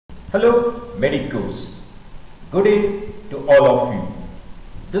Hello Medicos, good day to all of you.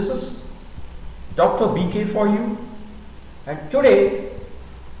 This is Dr. BK for you, and today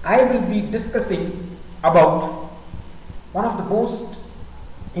I will be discussing about one of the most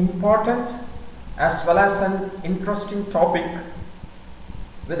important as well as an interesting topic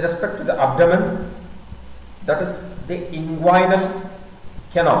with respect to the abdomen, that is the inguinal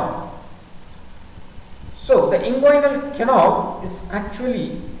canal. So the inguinal canal is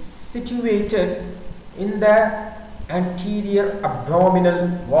actually situated in the anterior abdominal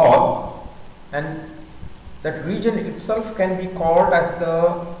wall, and that region itself can be called as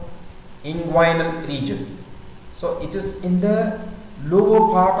the inguinal region. So it is in the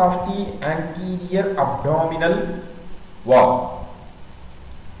lower part of the anterior abdominal wall.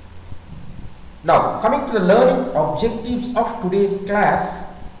 Now coming to the learning objectives of today's class,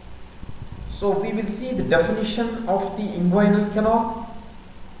 so we will see the definition of the inguinal canal,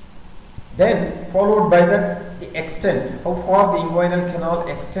 then followed by that the extent, how far the inguinal canal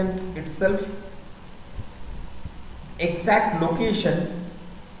extends itself, exact location,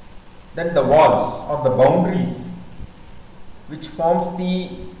 then the walls or the boundaries which forms the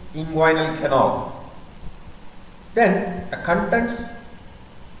inguinal canal, then the contents,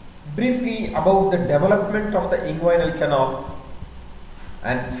 briefly about the development of the inguinal canal,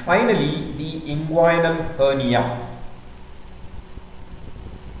 and finally the inguinal hernia,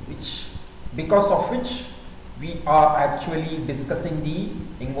 because of which we are actually discussing the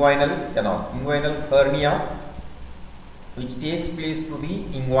inguinal canal, inguinal hernia, which takes place through the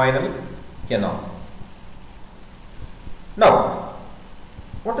inguinal canal. Now,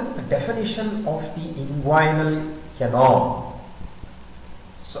 what is the definition of the inguinal canal?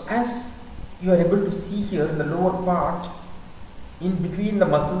 So as you are able to see here in the lower part, in between the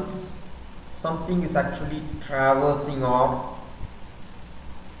muscles, something is actually traversing on,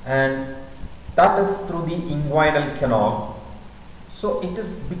 and that is through the inguinal canal. So it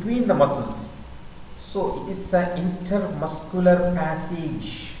is between the muscles. So it is an intermuscular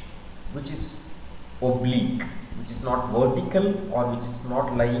passage which is oblique, which is not vertical or which is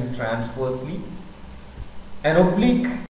not lying transversely. An oblique